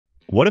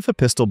What if a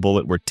pistol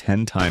bullet were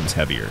 10 times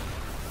heavier?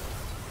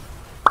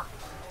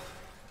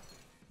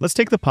 Let's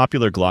take the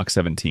popular Glock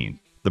 17.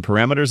 The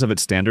parameters of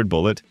its standard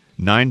bullet,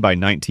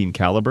 9x19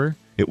 caliber,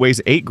 it weighs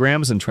 8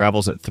 grams and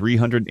travels at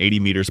 380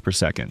 meters per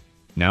second.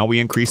 Now we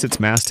increase its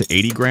mass to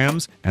 80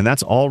 grams, and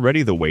that's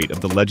already the weight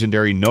of the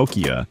legendary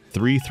Nokia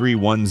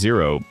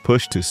 3310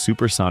 pushed to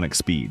supersonic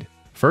speed.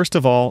 First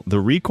of all, the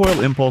recoil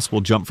impulse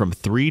will jump from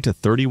 3 to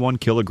 31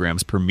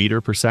 kilograms per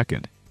meter per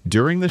second.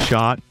 During the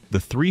shot, the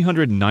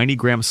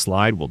 390-gram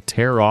slide will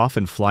tear off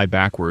and fly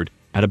backward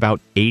at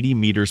about 80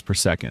 meters per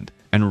second.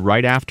 And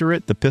right after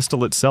it, the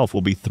pistol itself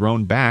will be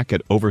thrown back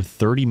at over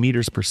 30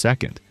 meters per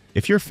second.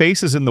 If your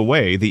face is in the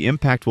way, the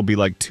impact will be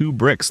like 2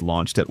 bricks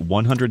launched at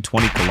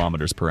 120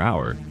 kilometers per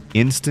hour.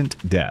 Instant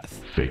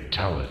death.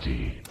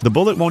 Fatality. The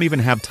bullet won't even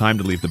have time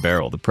to leave the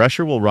barrel. The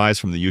pressure will rise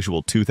from the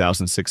usual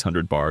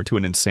 2,600 bar to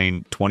an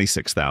insane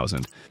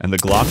 26,000, and the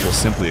Glock will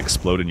simply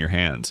explode in your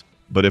hands.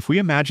 But if we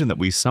imagine that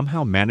we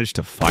somehow managed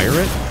to fire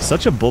it,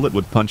 such a bullet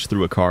would punch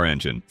through a car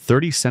engine,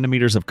 30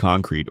 centimeters of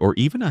concrete, or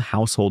even a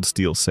household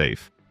steel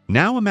safe.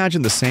 Now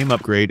imagine the same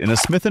upgrade in a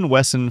Smith &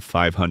 Wesson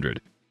 500.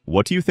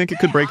 What do you think it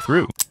could break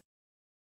through?